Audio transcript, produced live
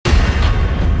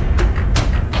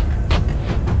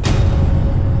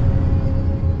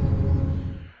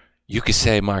You could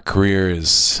say my career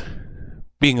is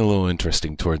being a little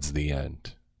interesting towards the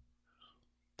end.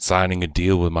 Signing a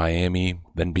deal with Miami,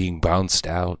 then being bounced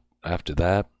out after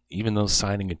that, even though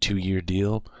signing a 2-year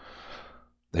deal,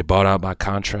 they bought out my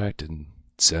contract and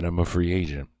said I'm a free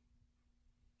agent.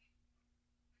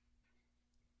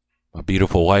 My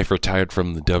beautiful wife retired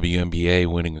from the WNBA,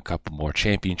 winning a couple more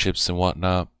championships and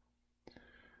whatnot.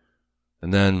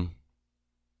 And then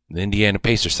the Indiana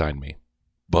Pacers signed me.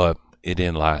 But it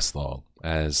didn't last long,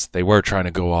 as they were trying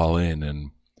to go all in, and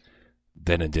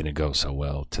then it didn't go so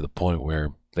well, to the point where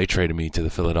they traded me to the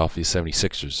Philadelphia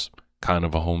 76ers, kind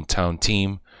of a hometown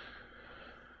team.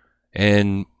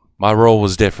 And my role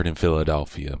was different in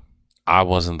Philadelphia. I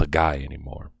wasn't the guy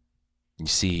anymore. You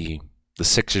see, the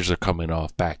Sixers are coming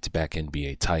off back-to-back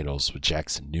NBA titles with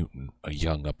Jackson Newton, a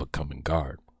young up-and-coming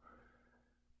guard.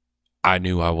 I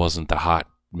knew I wasn't the hot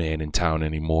man in town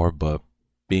anymore, but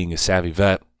being a savvy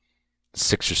vet, the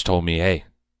Sixers told me, hey,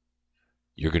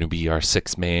 you're going to be our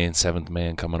sixth man, seventh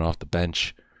man coming off the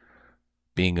bench,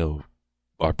 being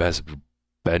our best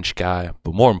bench guy,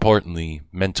 but more importantly,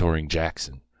 mentoring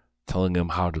Jackson, telling him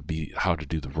how to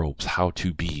do the ropes, how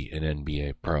to be an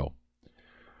NBA pro.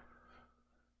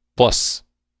 Plus,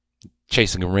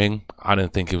 chasing a ring, I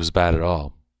didn't think it was bad at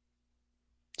all.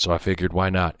 So I figured, why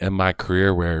not end my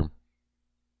career where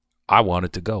I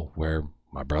wanted to go, where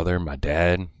my brother, my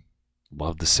dad,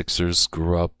 loved the Sixers,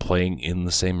 grew up playing in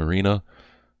the same arena.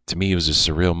 To me, it was a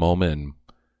surreal moment, and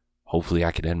hopefully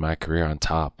I could end my career on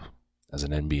top as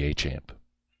an NBA champ.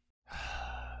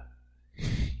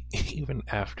 Even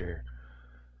after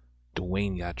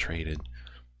Dwayne got traded,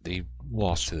 they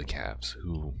lost to the Cavs,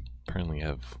 who apparently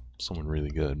have someone really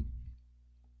good.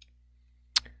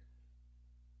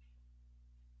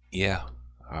 Yeah,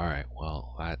 alright,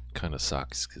 well, that kind of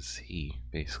sucks, because he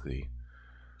basically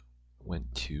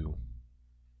went to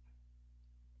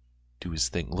do his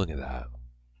thing. Look at that.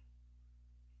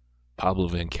 Pablo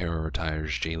Banchero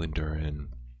retires, Jalen Duren,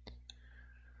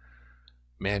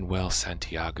 Manuel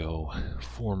Santiago,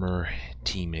 former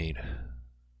teammate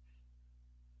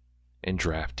and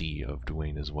draftee of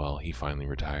Dwayne as well. He finally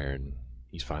retired, and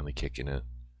he's finally kicking it.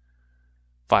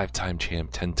 5-time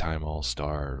champ, 10-time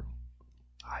All-Star.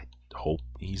 I hope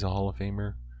he's a Hall of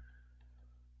Famer.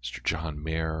 Mr. John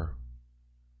Mayer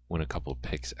won a couple of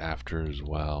picks after as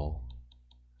well.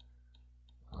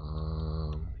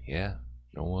 Yeah,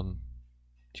 no one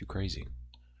too crazy.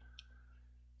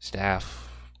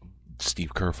 Staff,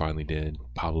 Steve Kerr finally did.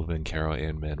 Pablo Banchero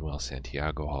and Manuel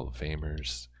Santiago, Hall of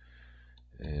Famers.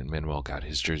 And Manuel got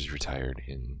his jersey retired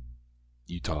in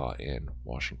Utah and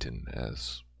Washington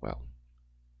as well.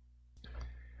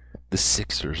 The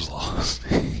Sixers lost.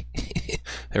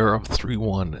 They were up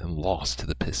 3-1 and lost to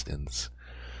the Pistons.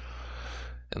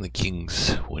 And the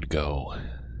Kings would go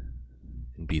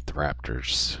and beat the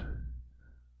Raptors.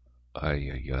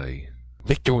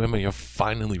 Victor Wembanyama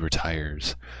finally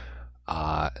retires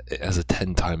as a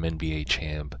 10-time NBA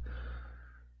champ,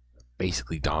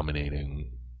 basically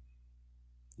dominating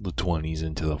the 20s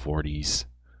into the 40s.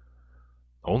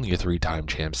 Only a 3-time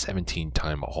champ,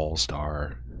 17-time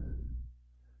All-Star.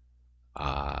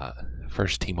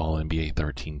 First team All-NBA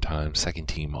 13 times, second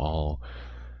team All-NBA,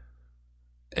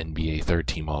 third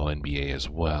team All-NBA as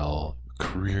well.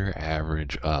 Career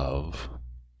average of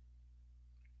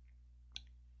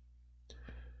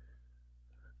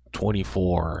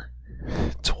 24,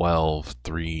 12,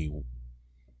 3,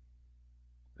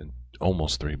 and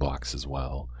almost 3 blocks as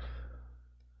well.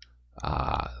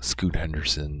 Scoot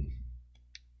Henderson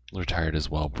retired as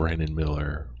well. Brandon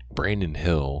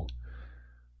Hill,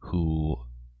 who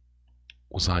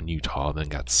was on Utah, then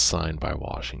got signed by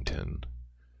Washington.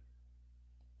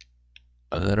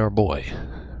 And then our boy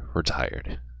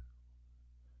retired.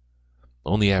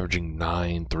 Only averaging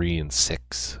 9, 3, and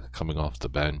 6 coming off the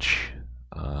bench.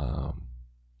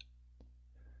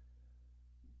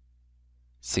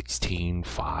 16,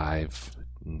 5,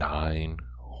 9,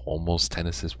 almost 10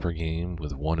 assists per game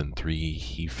with 1 and 3.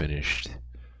 He finished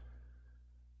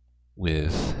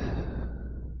with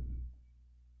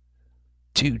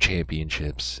 2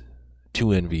 championships, 2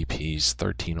 MVPs,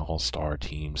 13 All-Star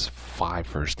teams, 5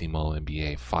 first-team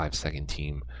All-NBA, 5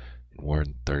 second-team, and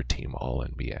 1 third-team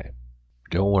All-NBA.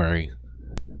 Don't worry,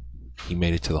 he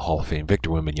made it to the Hall of Fame. Victor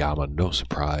Wembanyama, no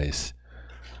surprise,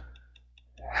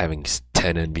 having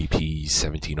 10 MVPs,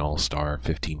 17 All-Star,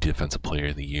 15 Defensive Player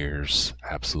of the Years,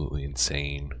 absolutely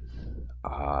insane.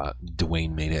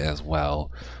 Dwayne made it as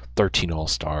well, 13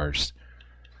 All-Stars,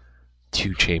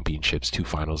 2 championships, 2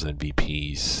 finals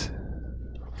MVPs,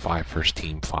 5 first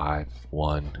team, 5,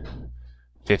 1,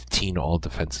 15 all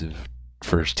defensive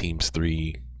first teams,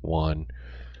 3, 1.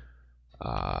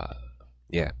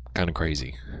 Yeah, kind of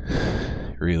crazy.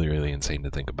 Really, really insane to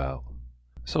think about.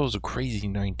 So it was a crazy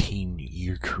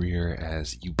 19-year career,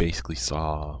 as you basically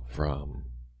saw from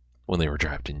when they were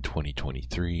drafted in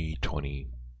 2023,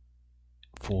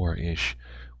 24-ish.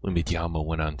 When Wembanyama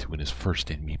went on to win his first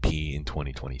MVP in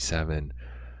 2027.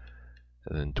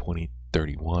 And then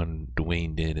 2031,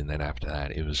 Dwayne did. And then after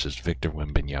that, it was just Victor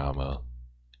Wembanyama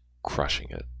crushing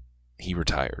it. He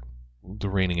retired. The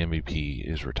reigning MVP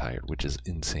is retired, which is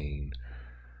insane.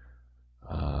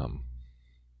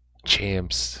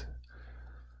 Champs,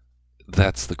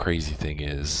 that's the crazy thing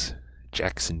is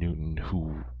Jackson Newton,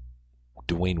 who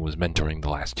Dwayne was mentoring the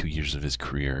last 2 years of his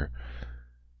career,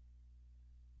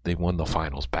 they won the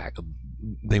finals back.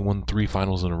 They won 3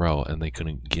 finals in a row, and they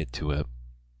couldn't get to it.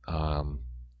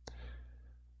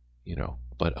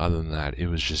 But other than that, it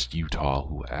was just Utah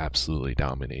who absolutely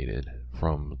dominated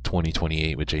from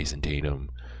 2028 with Jason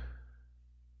Tatum.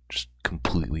 Just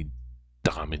completely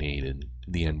dominated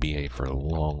the NBA for a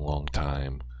long, long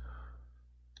time.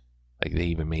 Like, they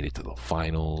even made it to the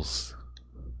finals.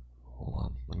 Hold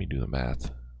on, let me do the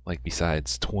math. Like,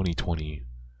 besides 2020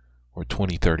 or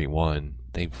 2031,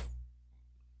 they've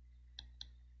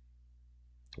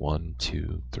 1,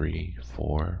 2, 3,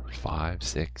 4, 5,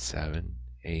 6, 7,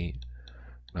 8,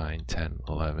 9, 10,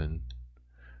 11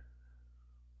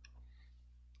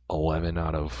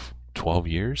 out of 12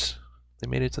 years they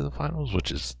made it to the finals,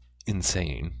 which is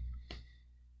insane.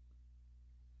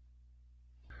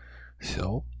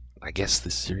 So I guess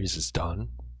this series is done,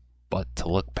 but to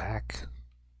look back,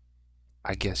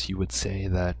 I guess you would say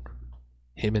that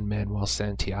him and Manuel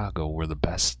Santiago were the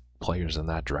best players in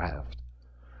that draft.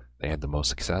 They had the most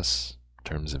success in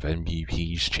terms of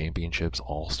MVPs, championships,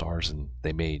 all-stars, and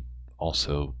they made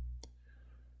also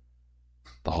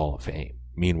the Hall of Fame.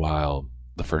 Meanwhile,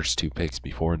 the first 2 picks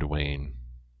before Dwayne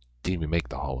didn't even make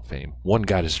the Hall of Fame. One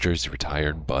got his jersey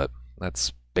retired, but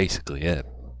that's basically it.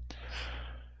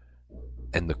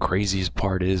 And the craziest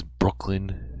part is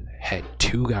Brooklyn had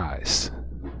 2 guys,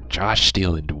 Josh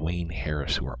Steele and Dwayne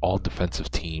Harris, who are all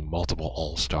defensive team, multiple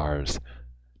all-stars.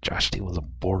 Josh Steele was a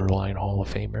borderline Hall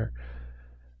of Famer,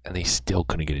 and they still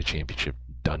couldn't get a championship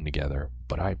done together.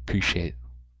 But I appreciate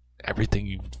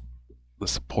everything the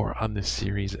support on this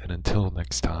series, and until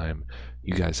next time,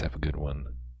 you guys have a good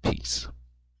one. Peace.